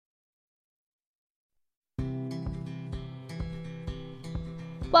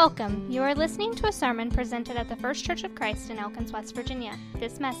Welcome. You are listening to a sermon presented at the First Church of Christ in Elkins, West Virginia.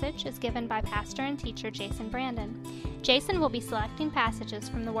 This message is given by pastor and teacher Jason Brandon. Jason will be selecting passages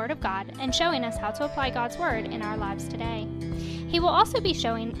from the Word of God and showing us how to apply God's Word in our lives today. He will also be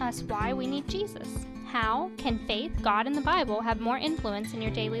showing us why we need Jesus. How can faith, God, and the Bible have more influence in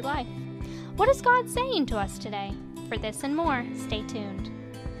your daily life? What is God saying to us today? For this and more, stay tuned.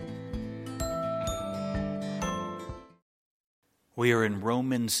 We are in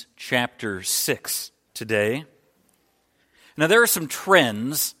Romans chapter 6 today. Now, there are some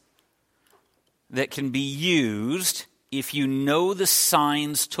trends that can be used if you know the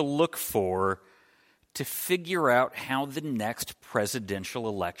signs to look for to figure out how the next presidential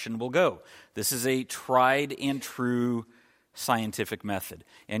election will go. This is a tried and true scientific method.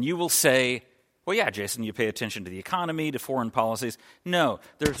 And you will say, well, yeah, Jason, you pay attention to the economy, to foreign policies. No,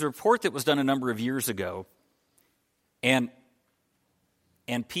 there's a report that was done a number of years ago, and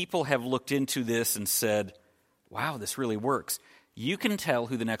people have looked into this and said, wow, this really works. You can tell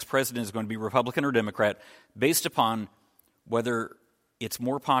who the next president is going to be, Republican or Democrat, based upon whether it's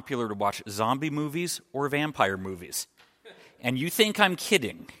more popular to watch zombie movies or vampire movies. And you think I'm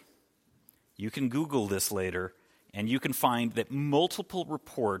kidding. You can Google this later, and you can find that multiple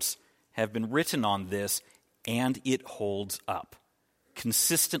reports have been written on this, and it holds up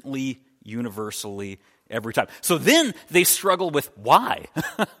consistently, universally, every time. So then they struggle with why.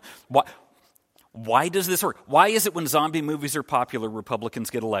 Why does this work? Why is it when zombie movies are popular, Republicans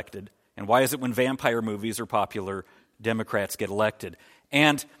get elected? And why is it when vampire movies are popular, Democrats get elected?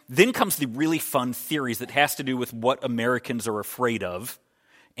 And then comes the really fun theories that has to do with what Americans are afraid of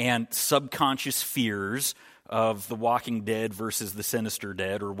and subconscious fears of The Walking Dead versus The Sinister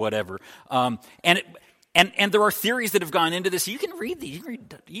Dead or whatever. And there are theories that have gone into this. You can read these.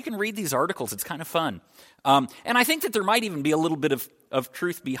 You can read these articles. It's kind of fun. And I think that there might even be a little bit of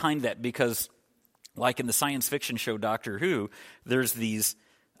truth behind that because, like in the science fiction show Doctor Who, there's these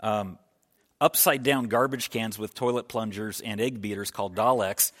upside-down garbage cans with toilet plungers and egg beaters called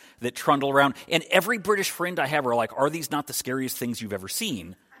Daleks that trundle around. And every British friend I have are like, are these not the scariest things you've ever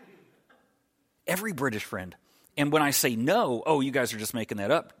seen? Every British friend. And when I say no, oh, you guys are just making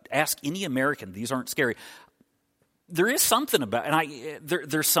that up, ask any American. These aren't scary. There is something about, and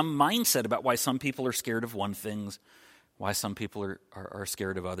there's some mindset about why some people are scared of one thing, why some people are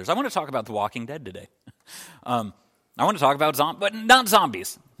scared of others. I want to talk about The Walking Dead today. I want to talk about but not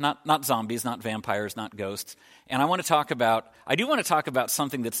zombies, not zombies, not vampires, not ghosts. And I do want to talk about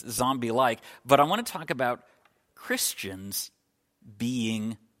something that's zombie-like, but I want to talk about Christians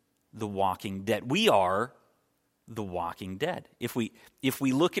being the Walking Dead. We are the Walking Dead. If we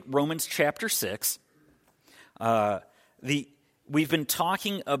look at Romans chapter 6, we've been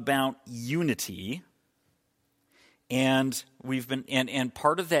talking about unity, and and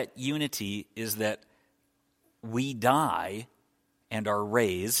part of that unity is that we die and are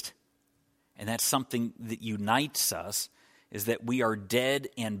raised, and that's something that unites us, is that we are dead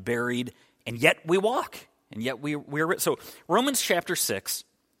and buried, and yet we walk, and yet we're so Romans chapter 6,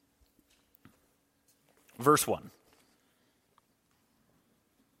 verse 1.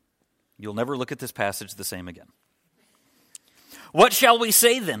 You'll never look at this passage the same again. What shall we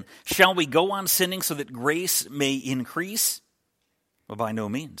say then? Shall we go on sinning so that grace may increase? Well, by no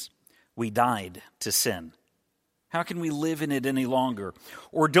means. We died to sin. How can we live in it any longer?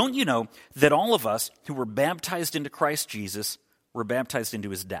 Or don't you know that all of us who were baptized into Christ Jesus were baptized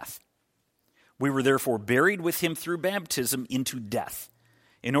into his death? We were therefore buried with him through baptism into death,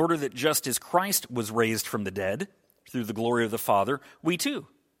 in order that just as Christ was raised from the dead through the glory of the Father, we too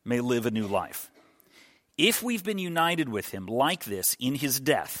may live a new life. If we've been united with him like this in his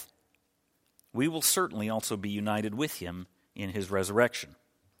death, we will certainly also be united with him in his resurrection.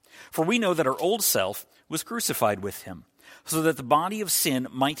 For we know that our old self was crucified with him, so that the body of sin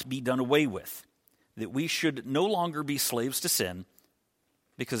might be done away with, that we should no longer be slaves to sin,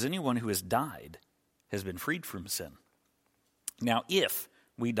 because anyone who has died has been freed from sin. Now, if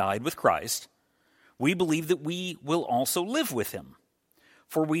we died with Christ, we believe that we will also live with him.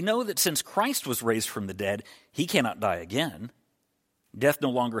 For we know that since Christ was raised from the dead, he cannot die again. Death no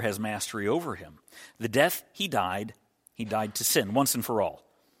longer has mastery over him. The death he died to sin once and for all.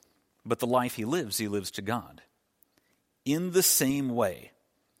 But the life he lives to God. In the same way,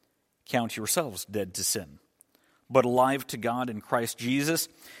 count yourselves dead to sin, but alive to God in Christ Jesus.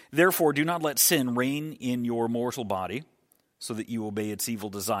 Therefore, do not let sin reign in your mortal body, so that you obey its evil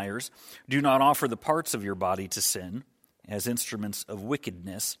desires. Do not offer the parts of your body to sin as instruments of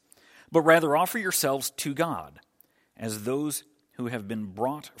wickedness, but rather offer yourselves to God as those who have been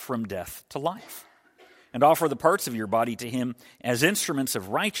brought from death to life, and offer the parts of your body to him as instruments of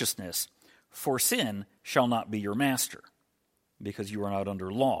righteousness, for sin shall not be your master, because you are not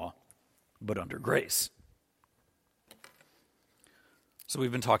under law, but under grace. So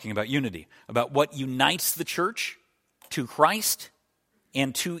we've been talking about unity, about what unites the church to Christ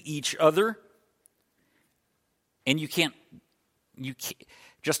and to each other. And you can't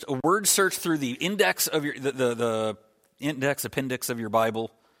just a word search through the index of your the appendix of your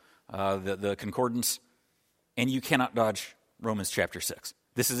Bible, the concordance, and you cannot dodge Romans chapter 6.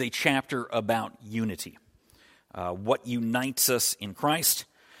 This is a chapter about unity. What unites us in Christ.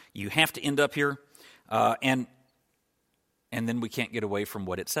 You have to end up here, and then we can't get away from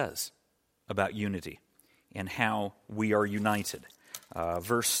what it says about unity and how we are united.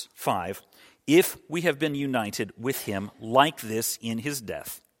 Verse 5, if we have been united with him like this in his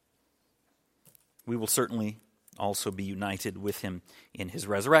death, we will certainly also be united with him in his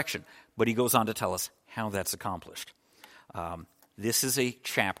resurrection. But he goes on to tell us how that's accomplished. This is a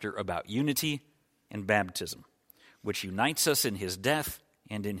chapter about unity and baptism, which unites us in his death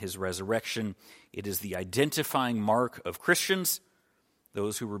and in his resurrection. It is the identifying mark of Christians,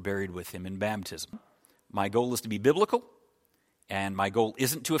 those who were buried with him in baptism. My goal is to be biblical, and my goal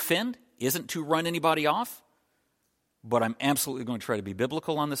isn't to offend, isn't to run anybody off, but I'm absolutely going to try to be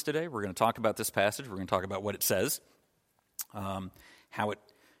biblical on this today. We're going to talk about this passage. We're going to talk about what it says, how it,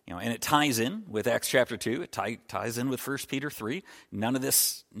 and it ties in with Acts chapter 2. It ties in with 1 Peter 3. None of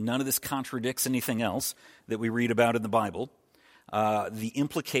this contradicts anything else that we read about in the Bible. The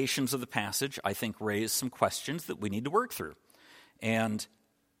implications of the passage, I think, raise some questions that we need to work through. And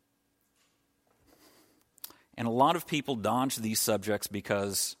a lot of people dodge these subjects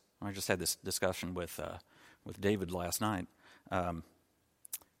because, I just had this discussion with David last night.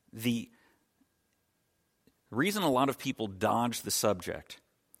 The reason a lot of people dodge the subject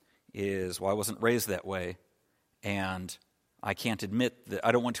is, well, I wasn't raised that way, and I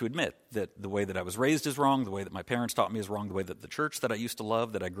don't want to admit that the way that I was raised is wrong, the way that my parents taught me is wrong, the way that the church that I used to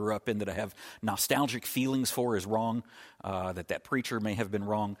love, that I grew up in, that I have nostalgic feelings for is wrong, that preacher may have been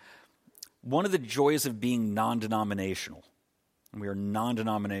wrong. One of the joys of being non-denominational, and we are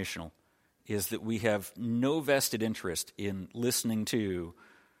non-denominational, is that we have no vested interest in listening to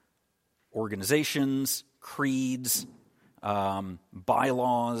organizations, creeds,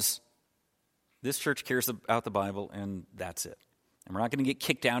 bylaws. This church cares about the Bible, and that's it. And we're not going to get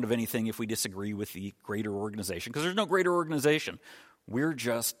kicked out of anything if we disagree with the greater organization, because there's no greater organization.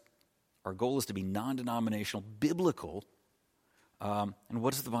 Our goal is to be non-denominational, biblical. And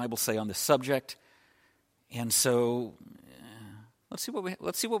what does the Bible say on this subject? And so let's see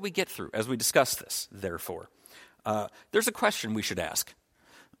what we get through as we discuss this, therefore. There's a question we should ask.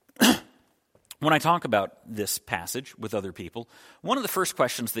 When I talk about this passage with other people, one of the first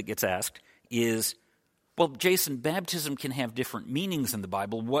questions that gets asked is, well, Jason, baptism can have different meanings in the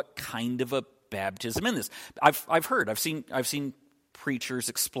Bible. What kind of a baptism in this? I've seen preachers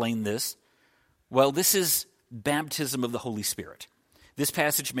explain this. Well, this is baptism of the Holy Spirit. This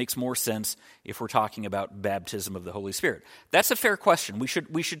passage makes more sense if we're talking about baptism of the Holy Spirit. That's a fair question. We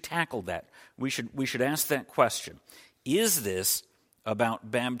should tackle that. We should ask that question. Is this about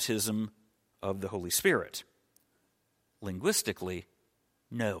baptism of the Holy Spirit? Linguistically,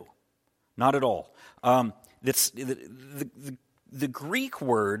 no, not at all. The Greek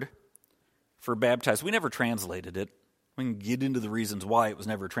word for baptize, we never translated it. We can get into the reasons why it was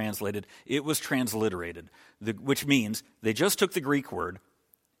never translated. It was transliterated, which means they just took the Greek word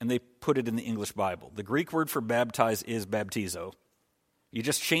and they put it in the English Bible. The Greek word for baptize is baptizo. You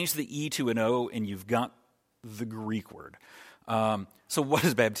just change the E to an O and you've got the Greek word. So what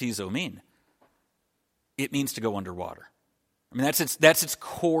does baptizo mean? It means to go underwater. I mean, that's its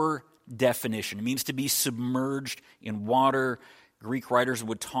core definition. It means to be submerged in water. Greek writers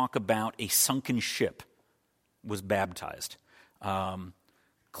would talk about a sunken ship was baptized.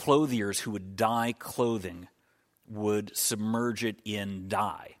 Clothiers who would dye clothing would submerge it in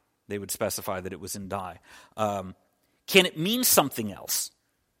dye. They would specify that it was in dye. Can it mean something else?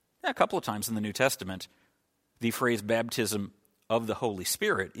 A couple of times in the New Testament, the phrase baptism of the Holy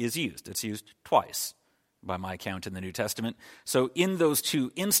Spirit is used. It's used twice, by my count, in the New Testament. So in those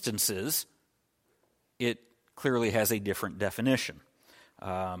two instances, it clearly has a different definition.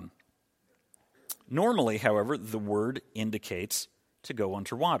 Normally, however, the word indicates to go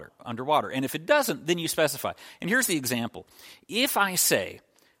underwater. And if it doesn't, then you specify. And here's the example. If I say,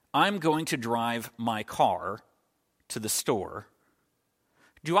 I'm going to drive my car to the store,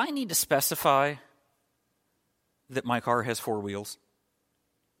 do I need to specify that my car has four wheels?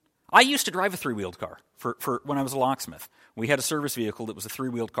 I used to drive a three-wheeled car for when I was a locksmith. We had a service vehicle that was a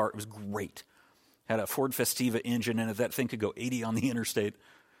three-wheeled car. It was great. Had a Ford Festiva engine in it. That thing could go 80 on the interstate.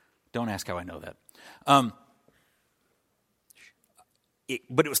 Don't ask how I know that.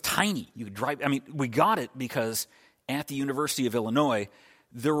 But it was tiny. You could drive. I mean, we got it because at the University of Illinois,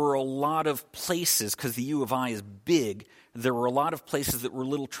 there were a lot of places, because the U of I is big, there were a lot of places that were a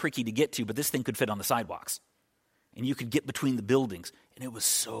little tricky to get to, but this thing could fit on the sidewalks. And you could get between the buildings. And it was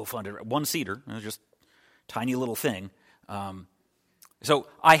so fun. One-seater. It was just a tiny little thing. So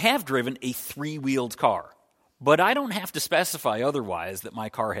I have driven a 3-wheeled car. But I don't have to specify otherwise that my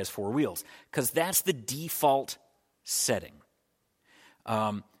car has 4 wheels, because that's the default setting.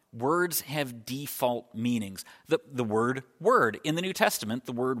 Words have default meanings. The word word in the New Testament,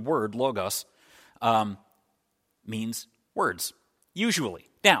 the word word, logos, means words, usually.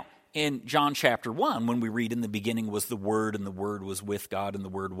 Now, in John chapter 1, when we read in the beginning was the Word, and the Word was with God, and the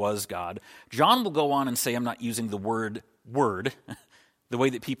Word was God, John will go on and say, I'm not using the word word the way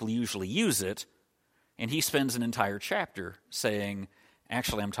that people usually use it, and he spends an entire chapter saying,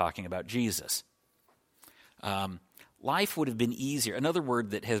 actually, I'm talking about Jesus. Life would have been easier. Another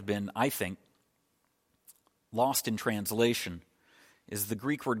word that has been, I think, lost in translation is the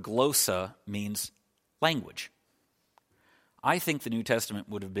Greek word glossa, means language. I think the New Testament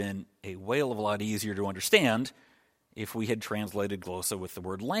would have been a whale of a lot easier to understand if we had translated glossa with the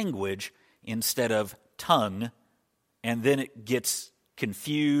word language instead of tongue, and then it gets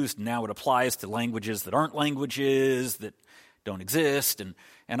confused. Now it applies to languages that aren't languages, that don't exist, and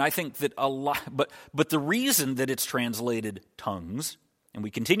I think that a lot, but the reason that it's translated tongues, and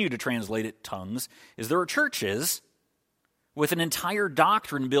we continue to translate it tongues, is there are churches with an entire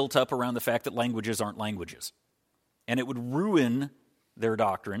doctrine built up around the fact that languages aren't languages. And it would ruin their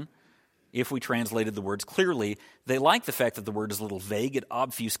doctrine if we translated the words clearly. They like the fact that the word is a little vague, it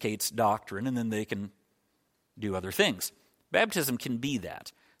obfuscates doctrine, and then they can do other things. Baptism can be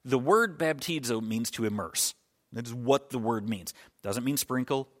that. The word baptizo means to immerse. That is what the word means. Doesn't mean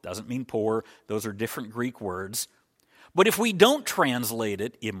sprinkle, doesn't mean pour. Those are different Greek words. But if we don't translate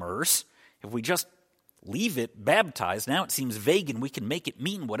it, immerse, if we just leave it baptized, now it seems vague and we can make it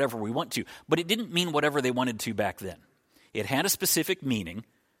mean whatever we want to. But it didn't mean whatever they wanted to back then. It had a specific meaning,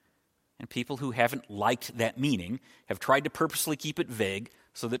 and people who haven't liked that meaning have tried to purposely keep it vague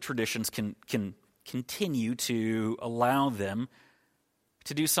so that traditions can continue to allow them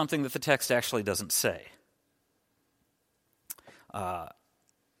to do something that the text actually doesn't say.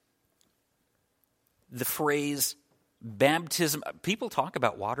 The phrase baptism, people talk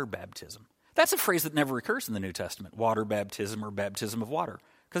about water baptism. That's a phrase that never occurs in the New Testament, water baptism or baptism of water,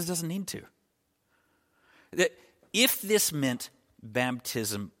 because it doesn't need to. If this meant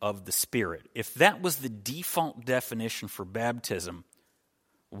baptism of the Spirit, if that was the default definition for baptism,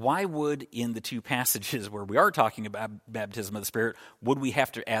 why would, in the 2 passages where we are talking about baptism of the Spirit, would we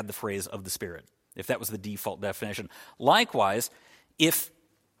have to add the phrase of the Spirit, if that was the default definition? Likewise, if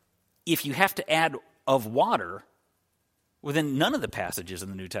you have to add of water, well, then none of the passages in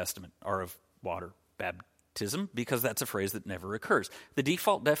the New Testament are of water baptism, because that's a phrase that never occurs. The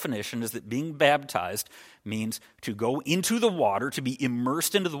default definition is that being baptized means to go into the water, to be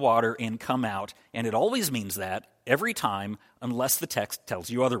immersed into the water and come out, and it always means that every time unless the text tells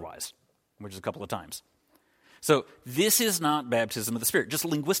you otherwise, which is a couple of times. So this is not baptism of the Spirit. Just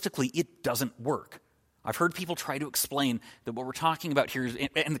linguistically, it doesn't work. I've heard people try to explain that what we're talking about here is,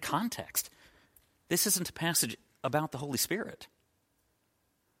 in the context, this isn't a passage about the Holy Spirit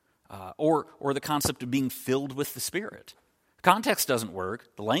or the concept of being filled with the Spirit. Context doesn't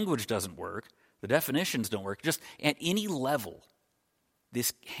work. The language doesn't work. The definitions don't work. Just at any level,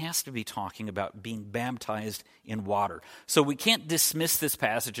 this has to be talking about being baptized in water. So we can't dismiss this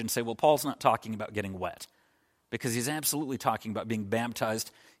passage and say, well, Paul's not talking about getting wet, because he's absolutely talking about being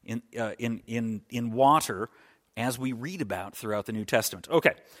baptized in water, as we read about throughout the New Testament.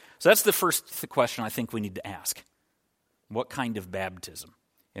 Okay, so that's the first question I think we need to ask. What kind of baptism?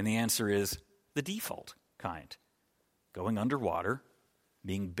 And the answer is the default kind. Going underwater,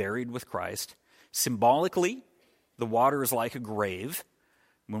 being buried with Christ. Symbolically, the water is like a grave.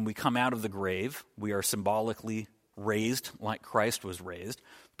 When we come out of the grave, we are symbolically raised like Christ was raised.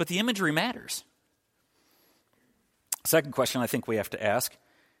 But the imagery matters. Second question I think we have to ask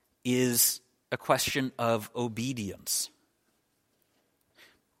is a question of obedience.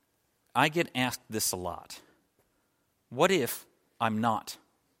 I get asked this a lot. What if I'm not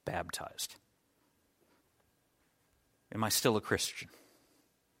baptized? Am I still a Christian?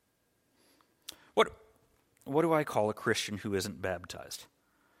 What do I call a Christian who isn't baptized?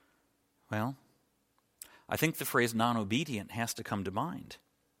 Well, I think the phrase non-obedient has to come to mind.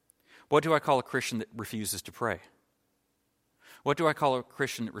 What do I call a Christian that refuses to pray? What do I call a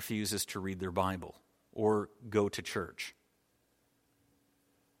Christian that refuses to read their Bible or go to church?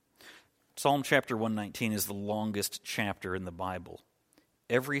 Psalm chapter 119 is the longest chapter in the Bible.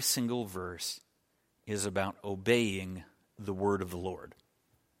 Every single verse is about obeying the word of the Lord.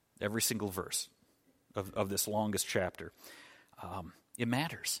 Every single verse of this longest chapter. It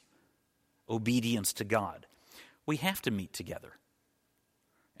matters. Obedience to God. We have to meet together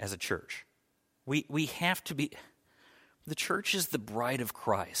as a church. We have to be... The church is the bride of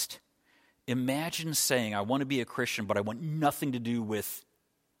Christ. Imagine saying, I want to be a Christian, but I want nothing to do with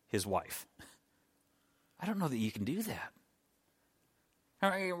his wife. I don't know that you can do that.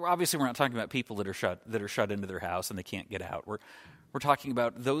 Obviously, we're not talking about people that are shut into their house and they can't get out. We're talking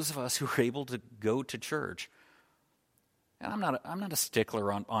about those of us who are able to go to church. And I'm not a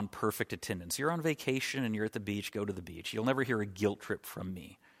stickler on perfect attendance. You're on vacation and you're at the beach, go to the beach. You'll never hear a guilt trip from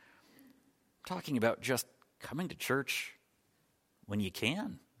me. I'm talking about just coming to church when you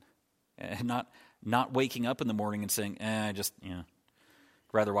can, and not waking up in the morning and saying,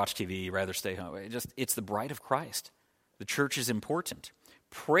 rather watch TV, rather stay home. It's the bride of Christ. The church is important.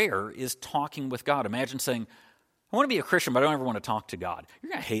 Prayer is talking with God. Imagine saying, I want to be a Christian, but I don't ever want to talk to God.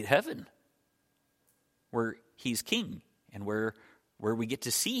 You're going to hate heaven, where he's king and where we get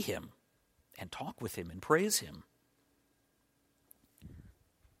to see him and talk with him and praise him.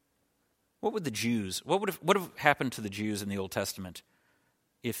 What would have happened to the Jews in the Old Testament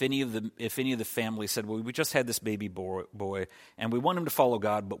if any of the family said, well, we just had this baby boy and we want him to follow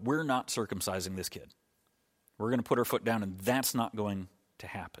God, but we're not circumcising this kid. We're going to put our foot down, and that's not going to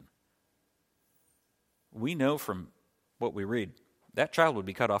happen. We know from what we read, that child would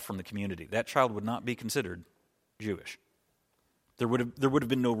be cut off from the community. That child would not be considered Jewish. There would have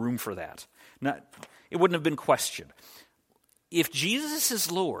been no room for that. It wouldn't have been questioned. If Jesus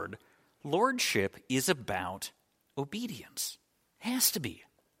is Lord, lordship is about obedience. It has to be.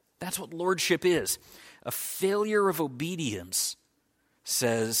 That's what lordship is. A failure of obedience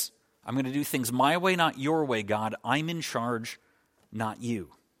says, I'm going to do things my way, not your way, God. I'm in charge, not you.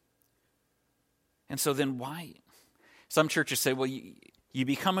 And so then why? Some churches say, well, you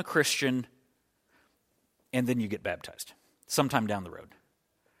become a Christian and then you get baptized sometime down the road.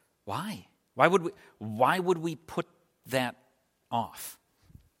 Why? Why would we put that off?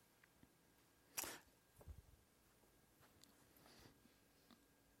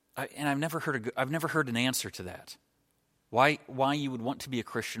 And I've never heard an answer to that. Why you would want to be a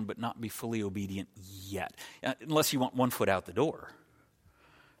Christian but not be fully obedient yet, unless you want one foot out the door.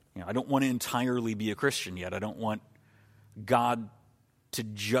 I don't want to entirely be a Christian yet. I don't want God to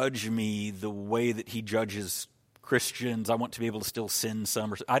judge me the way that he judges Christians. I want to be able to still sin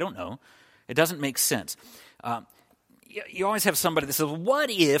some. I don't know. It doesn't make sense. You always have somebody that says, what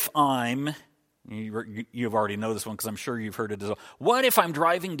if I'm... You've already know this one because I'm sure you've heard it as well. What if I'm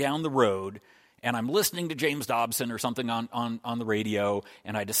driving down the road and I'm listening to James Dobson or something on the radio,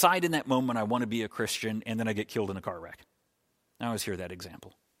 and I decide in that moment I want to be a Christian, and then I get killed in a car wreck? I always hear that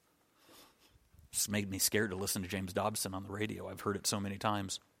example. It's made me scared to listen to James Dobson on the radio. I've heard it so many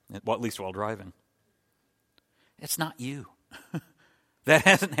times, well, at least while driving. It's not you. That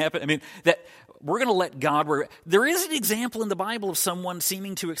hasn't happened. That we're going to let God... There is an example in the Bible of someone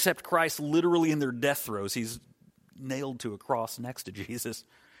seeming to accept Christ literally in their death throes. He's nailed to a cross next to Jesus.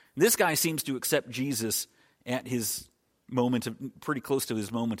 This guy seems to accept Jesus at his pretty close to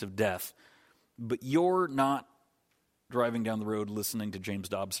his moment of death. But you're not driving down the road listening to James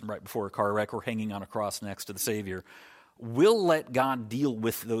Dobson right before a car wreck or hanging on a cross next to the Savior. We'll let God deal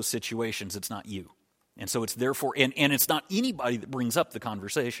with those situations. It's not you. And so it's therefore, and it's not anybody that brings up the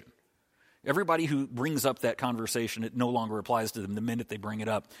conversation. Everybody who brings up that conversation, it no longer applies to them the minute they bring it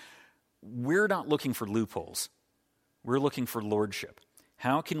up. We're not looking for loopholes. We're looking for lordship.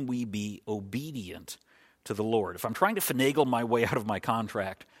 How can we be obedient to the Lord? If I'm trying to finagle my way out of my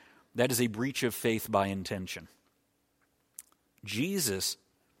contract, that is a breach of faith by intention. Jesus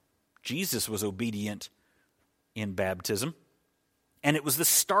was obedient in baptism. And it was the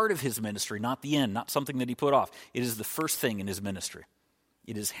start of his ministry, not the end, not something that he put off. It is the first thing in his ministry.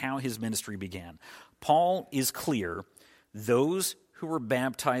 It is how his ministry began. Paul is clear. Those who were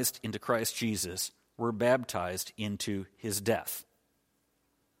baptized into Christ Jesus were baptized into his death.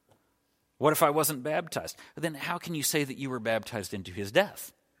 What if I wasn't baptized? Then how can you say that you were baptized into his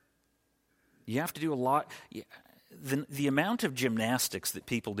death? You have to do a lot. The amount of gymnastics that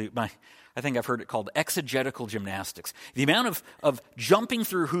people do, I think I've heard it called exegetical gymnastics. The amount of jumping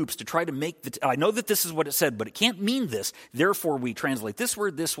through hoops to try to make I know that this is what it said, but it can't mean this. Therefore, we translate this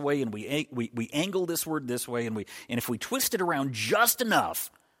word this way, and we angle this word this way, and if we twist it around just enough,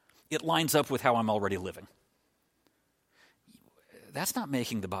 it lines up with how I'm already living. that's not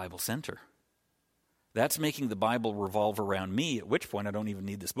making the Bible center. That's making the Bible revolve around me, at which point I don't even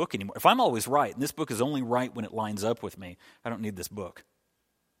need this book anymore. If I'm always right, and this book is only right when it lines up with me, I don't need this book.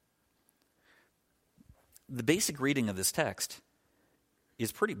 The basic reading of this text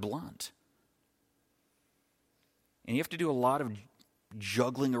is pretty blunt. And you have to do a lot of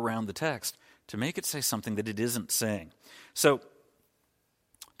juggling around the text to make it say something that it isn't saying. So,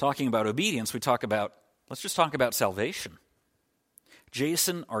 talking about obedience, let's just talk about salvation.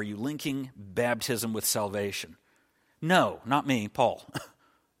 Jason, are you linking baptism with salvation? No, not me, Paul.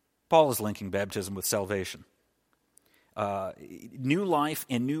 Paul is linking baptism with salvation. New life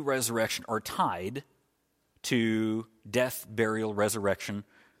and new resurrection are tied to death, burial, resurrection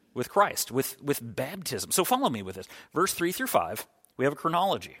with Christ, with baptism. So follow me with this. Verse 3 through 5, we have a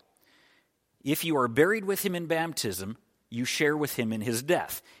chronology. If you are buried with him in baptism, you share with him in his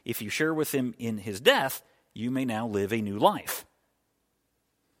death. If you share with him in his death, you may now live a new life.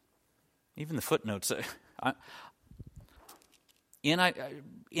 Even the footnotes.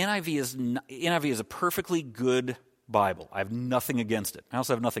 NIV is a perfectly good Bible. I have nothing against it. I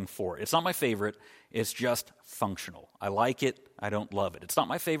also have nothing for it. It's not my favorite. It's just functional. I like it. I don't love it. It's not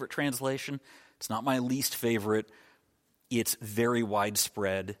my favorite translation. It's not my least favorite. It's very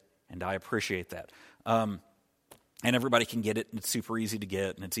widespread, and I appreciate that. And everybody can get it, and it's super easy to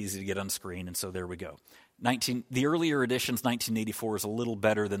get, and it's easy to get on screen, and so there we go. The earlier editions, 1984, is a little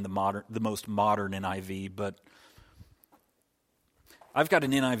better than the most modern NIV, but I've got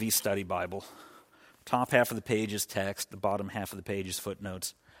an NIV study Bible. Top half of the page is text, the bottom half of the page is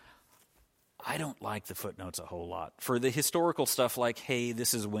footnotes. I don't like the footnotes a whole lot. For the historical stuff like, hey,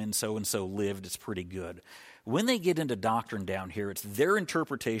 this is when so-and-so lived, it's pretty good. When they get into doctrine down here, it's their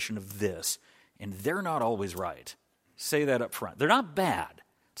interpretation of this, and they're not always right. Say that up front. They're not bad.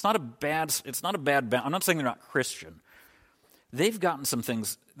 It's not a bad. I'm not saying they're not Christian. They've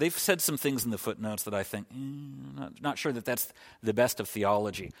said some things in the footnotes that I think, not sure that that's the best of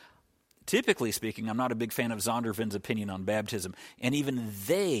theology. Typically speaking, I'm not a big fan of Zondervan's opinion on baptism, and even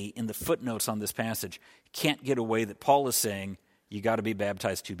they, in the footnotes on this passage, can't get away that Paul is saying, you got to be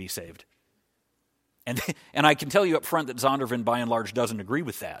baptized to be saved. And I can tell you up front that Zondervan, by and large, doesn't agree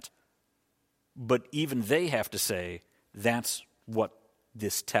with that. But even they have to say, that's what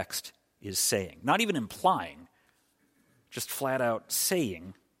this text is saying. Not even implying, just flat out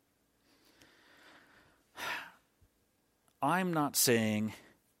saying. I'm not saying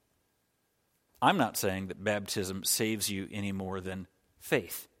that baptism saves you any more than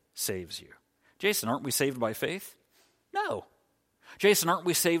faith saves you. Jason, aren't we saved by faith? No. Jason, aren't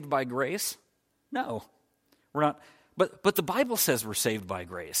we saved by grace? No. We're not. But the Bible says we're saved by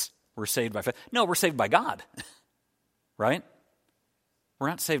grace. We're saved by faith. No, we're saved by God. Right? We're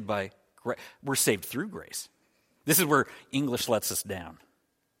not saved by grace. We're saved through grace. This is where English lets us down.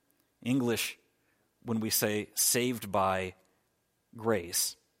 English, when we say saved by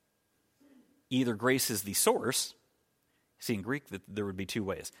grace, either grace is the source. See, in Greek, there would be two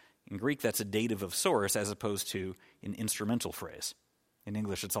ways. In Greek, that's a dative of source as opposed to an instrumental phrase. In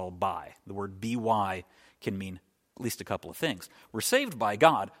English, it's all by. The word by can mean at least a couple of things. We're saved by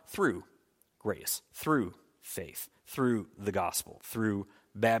God through grace, through faith, through the gospel, through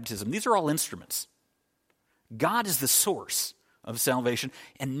baptism. These are all instruments. God is the source of salvation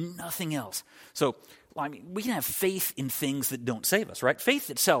and nothing else. So, we can have faith in things that don't save us, right? Faith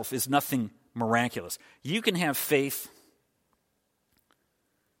itself is nothing miraculous. You can have faith.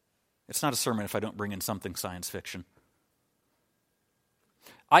 It's not a sermon if I don't bring in something science fiction.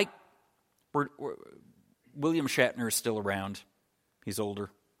 William Shatner is still around. He's older.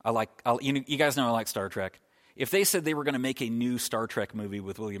 You guys know I like Star Trek. If they said they were going to make a new Star Trek movie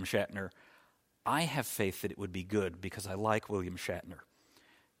with William Shatner, I have faith that it would be good because I like William Shatner.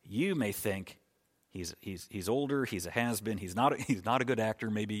 You may think he's older, he's a has-been, he's not a good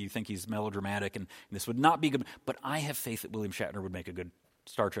actor. Maybe you think he's melodramatic, and this would not be good. But I have faith that William Shatner would make a good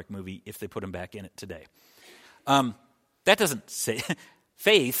Star Trek movie if they put him back in it today. That doesn't say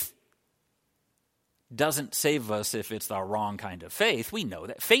faith doesn't save us if it's the wrong kind of faith. We know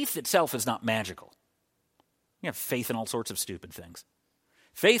that. Faith itself is not magical. You have faith in all sorts of stupid things.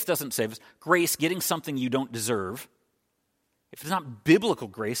 Faith doesn't save us. Grace, getting something you don't deserve. If it's not biblical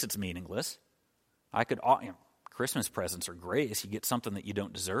grace, it's meaningless. Christmas presents are grace. You get something that you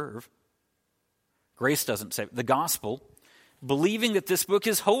don't deserve. Grace doesn't save. The gospel, believing that this book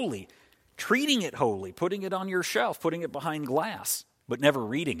is holy, treating it holy, putting it on your shelf, putting it behind glass, but never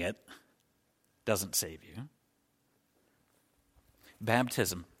reading it, doesn't save you.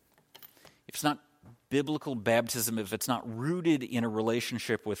 Baptism. If it's not biblical baptism, if it's not rooted in a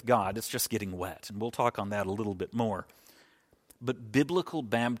relationship with God, it's just getting wet. And we'll talk on that a little bit more. But biblical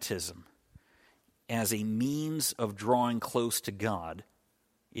baptism as a means of drawing close to God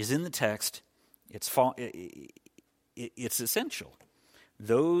is in the text. It's essential.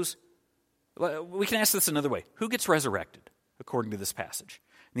 We can ask this another way. Who gets resurrected according to this passage?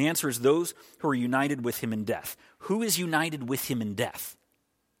 And the answer is those who are united with him in death. Who is united with him in death?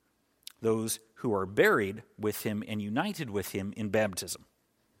 Those who are buried with him and united with him in baptism.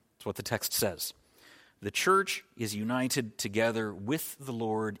 That's what the text says. The church is united together with the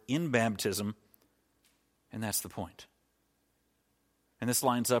Lord in baptism, and that's the point. And this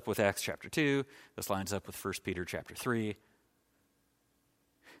lines up with Acts chapter 2. This lines up with 1 Peter chapter 3.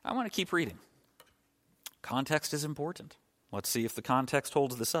 I want to keep reading. Context is important. Let's see if the context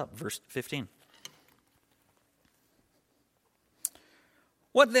holds this up. Verse 15.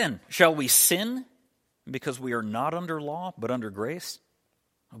 What then? Shall we sin because we are not under law but under grace?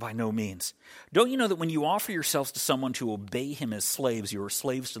 By no means. Don't you know that when you offer yourselves to someone to obey him as slaves, you are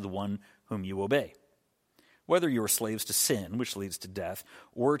slaves to the one whom you obey? Whether you are slaves to sin, which leads to death,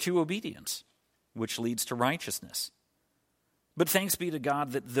 or to obedience, which leads to righteousness. But thanks be to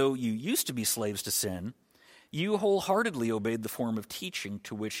God that though you used to be slaves to sin, you wholeheartedly obeyed the form of teaching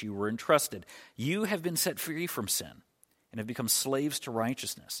to which you were entrusted. You have been set free from sin and have become slaves to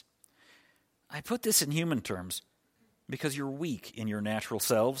righteousness. I put this in human terms because you're weak in your natural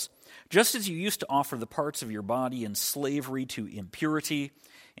selves, just as you used to offer the parts of your body in slavery to impurity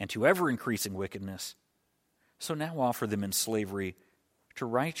and to ever-increasing wickedness. So now offer them in slavery to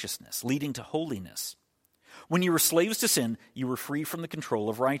righteousness, leading to holiness. When you were slaves to sin, you were free from the control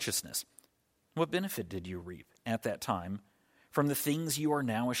of righteousness. What benefit did you reap at that time from the things you are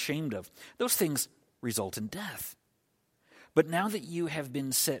now ashamed of? Those things result in death. But now that you have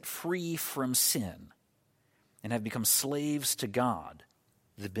been set free from sin and have become slaves to God,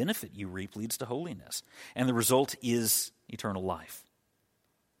 the benefit you reap leads to holiness, and the result is eternal life.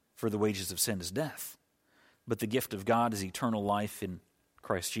 For the wages of sin is death, but the gift of God is eternal life in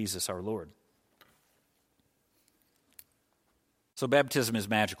Christ Jesus our Lord. So baptism is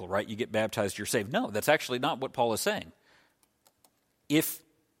magical, right? You get baptized, you're saved. No, that's actually not what Paul is saying. That's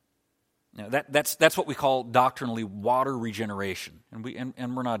what we call doctrinally water regeneration,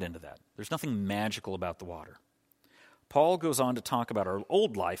 and we're not into that. There's nothing magical about the water. Paul goes on to talk about our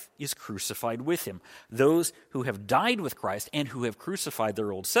old life is crucified with him. Those who have died with Christ and who have crucified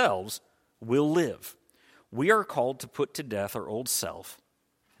their old selves will live. We are called to put to death our old self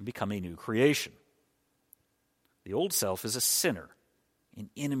and become a new creation. The old self is a sinner, an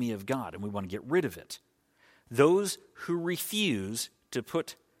enemy of God, and we want to get rid of it. Those who refuse to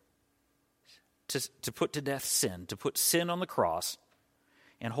put to death sin, to put sin on the cross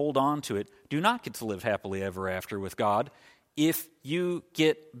and hold on to it, do not get to live happily ever after with God. If you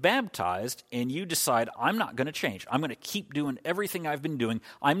get baptized and you decide, I'm not going to change, I'm going to keep doing everything I've been doing,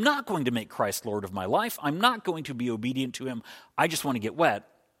 I'm not going to make Christ Lord of my life, I'm not going to be obedient to him, I just want to get wet,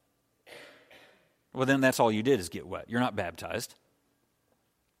 well, then that's all you did is get wet. You're not baptized.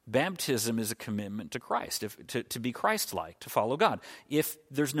 Baptism is a commitment to Christ, to be Christ-like, to follow God. If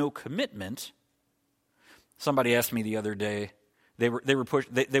there's no commitment, somebody asked me the other day, they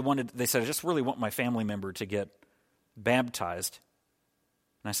said, I just really want my family member to get baptized.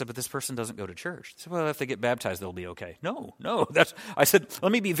 And I said, but this person doesn't go to church. They said, well, if they get baptized, they'll be okay. No. I said,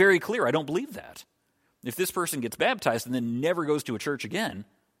 let me be very clear. I don't believe that. If this person gets baptized and then never goes to a church again,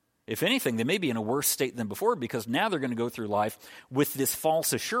 if anything, they may be in a worse state than before because now they're going to go through life with this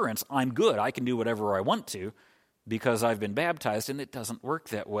false assurance, I'm good, I can do whatever I want to because I've been baptized, and it doesn't work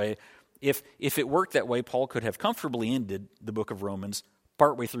that way. If it worked that way, Paul could have comfortably ended the book of Romans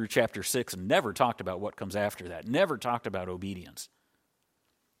partway through chapter 6 and never talked about what comes after that, never talked about obedience.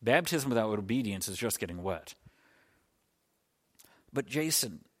 Baptism without obedience is just getting wet. But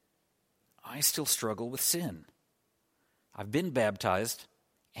Jason, I still struggle with sin. I've been baptized,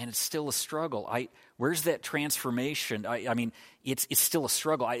 and it's still a struggle. Where's that transformation? I mean, it's still a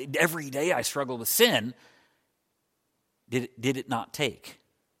struggle. Every day I struggle with sin. Did it not take?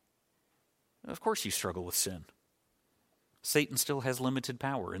 Of course you struggle with sin. Satan still has limited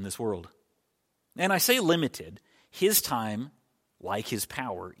power in this world. And I say limited. His time, like his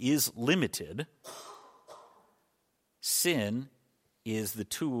power, is limited. Sin is the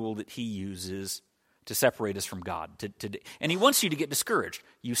tool that he uses to separate us from God. And he wants you to get discouraged.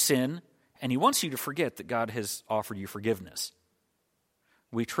 You sin, and he wants you to forget that God has offered you forgiveness.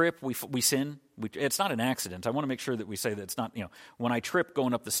 We trip, we sin. It's not an accident. I want to make sure that we say that it's not, when I trip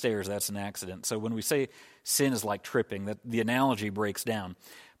going up the stairs, that's an accident. So when we say sin is like tripping, that the analogy breaks down.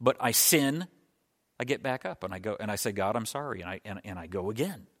 But I sin, I get back up, and I go, and I say, God, I'm sorry, and I go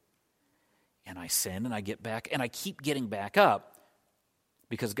again. and I sin and I get back, and I keep getting back up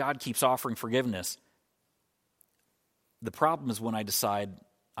because God keeps offering forgiveness. The problem is when I decide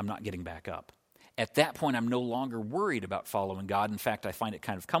I'm not getting back up. At that point, I'm no longer worried about following God. In fact, I find it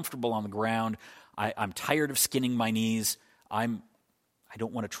kind of comfortable on the ground. I'm tired of skinning my knees. I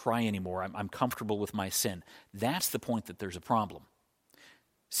don't want to try anymore. I'm comfortable with my sin. That's the point that there's a problem.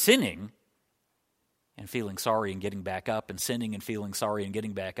 Sinning and feeling sorry and getting back up, and sinning and feeling sorry and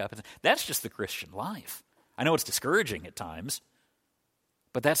getting back up, that's just the Christian life. I know it's discouraging at times,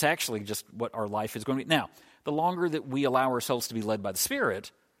 but that's actually just what our life is going to be. Now, the longer that we allow ourselves to be led by the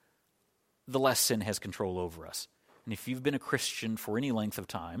Spirit, the less sin has control over us. And if you've been a Christian for any length of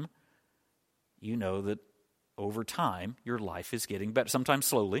time, you know that over time, your life is getting better. Sometimes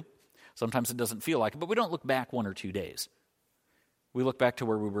slowly. Sometimes it doesn't feel like it. But we don't look back 1 or 2 days. We look back to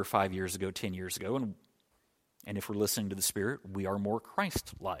where we were 5 years ago, 10 years ago. And if we're listening to the Spirit, we are more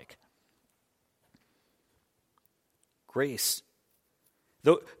Christ-like. Grace.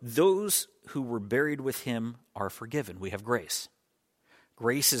 Those who were buried with him are forgiven. We have grace.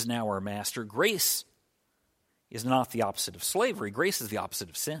 Grace is now our master. Grace is not the opposite of slavery. Grace is the opposite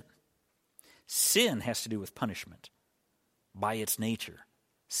of sin. Sin has to do with punishment. By its nature,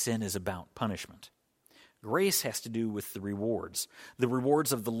 sin is about punishment. Grace has to do with the rewards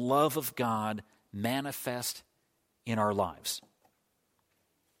of the love of God manifest in our lives.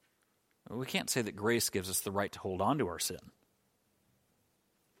 We can't say that grace gives us the right to hold on to our sin.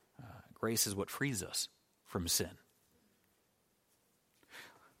 Grace is what frees us from sin.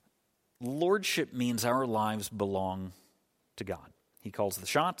 Lordship means our lives belong to God. He calls the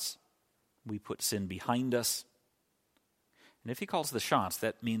shots. We put sin behind us. And if he calls the shots,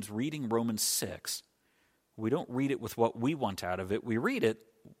 that means reading Romans 6. We don't read it with what we want out of it. We read it,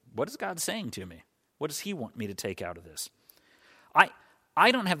 what is God saying to me? What does he want me to take out of this?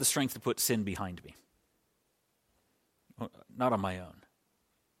 I don't have the strength to put sin behind me. Not on my own.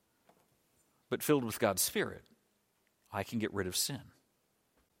 But filled with God's Spirit, I can get rid of sin.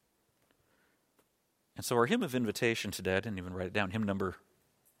 And so our hymn of invitation today, I didn't even write it down, hymn number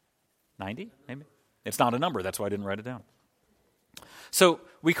 90, maybe? It's not a number, that's why I didn't write it down. So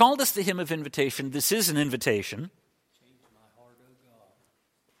we call this the hymn of invitation. This is an invitation. Change my heart, O God.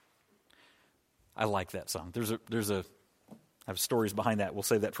 I like that song. I have stories behind that. We'll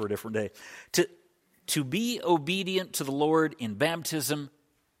save that for a different day. To be obedient to the Lord in baptism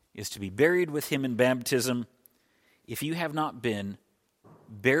is to be buried with him in baptism. If you have not been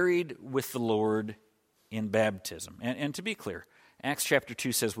buried with the Lord in baptism. And to be clear, Acts chapter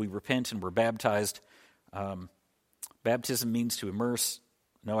 2 says we repent and we're baptized. Baptism means to immerse.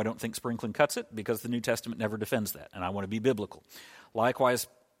 No, I don't think sprinkling cuts it because the New Testament never defends that, and I want to be biblical. Likewise,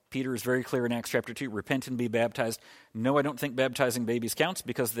 Peter is very clear in Acts chapter 2, repent and be baptized. No, I don't think baptizing babies counts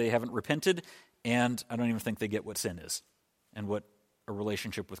because they haven't repented, and I don't even think they get what sin is and what a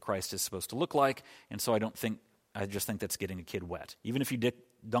relationship with Christ is supposed to look like, and so I just think that's getting a kid wet. Even if you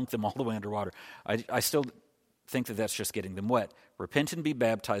dunk them all the way underwater, I still think that that's just getting them wet. Repent and be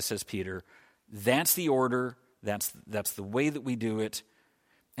baptized, says Peter. That's the order. That's the way that we do it.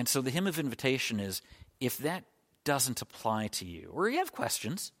 And so the hymn of invitation is, if that doesn't apply to you, or you have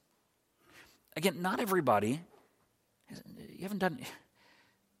questions, again, not everybody, you haven't done,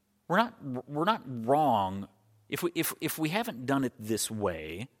 we're not wrong if we haven't done it this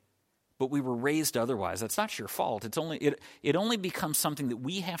way, but we were raised otherwise. That's not your fault. It only becomes something that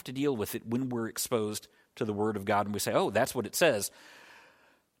we have to deal with it when we're exposed to the Word of God and we say, oh, that's what it says.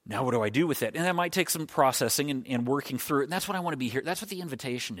 Now what do I do with that? And that might take some processing and working through it. And that's what I want to be here. That's what the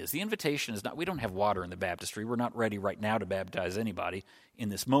invitation is. The invitation is not, we don't have water in the baptistry. We're not ready right now to baptize anybody in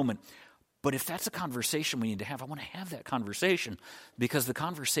this moment. But if that's a conversation we need to have, I want to have that conversation because the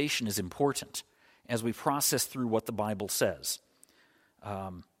conversation is important as we process through what the Bible says.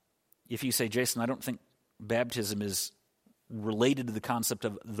 If you say, Jason, I don't think baptism is related to the concept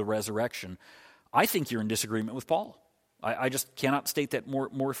of the resurrection, I think you're in disagreement with Paul. I just cannot state that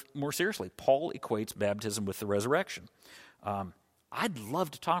more seriously. Paul equates baptism with the resurrection. I'd love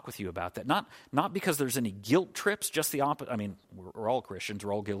to talk with you about that. Not because there's any guilt trips, just the opposite. I mean, we're all Christians,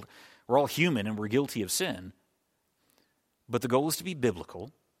 we're all human, and we're guilty of sin. But the goal is to be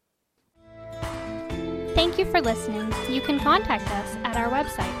biblical. Thank you for listening. You can contact us at our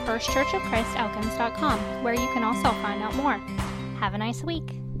website, firstchurchofchristelkins.com, where you can also find out more. Have a nice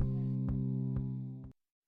week.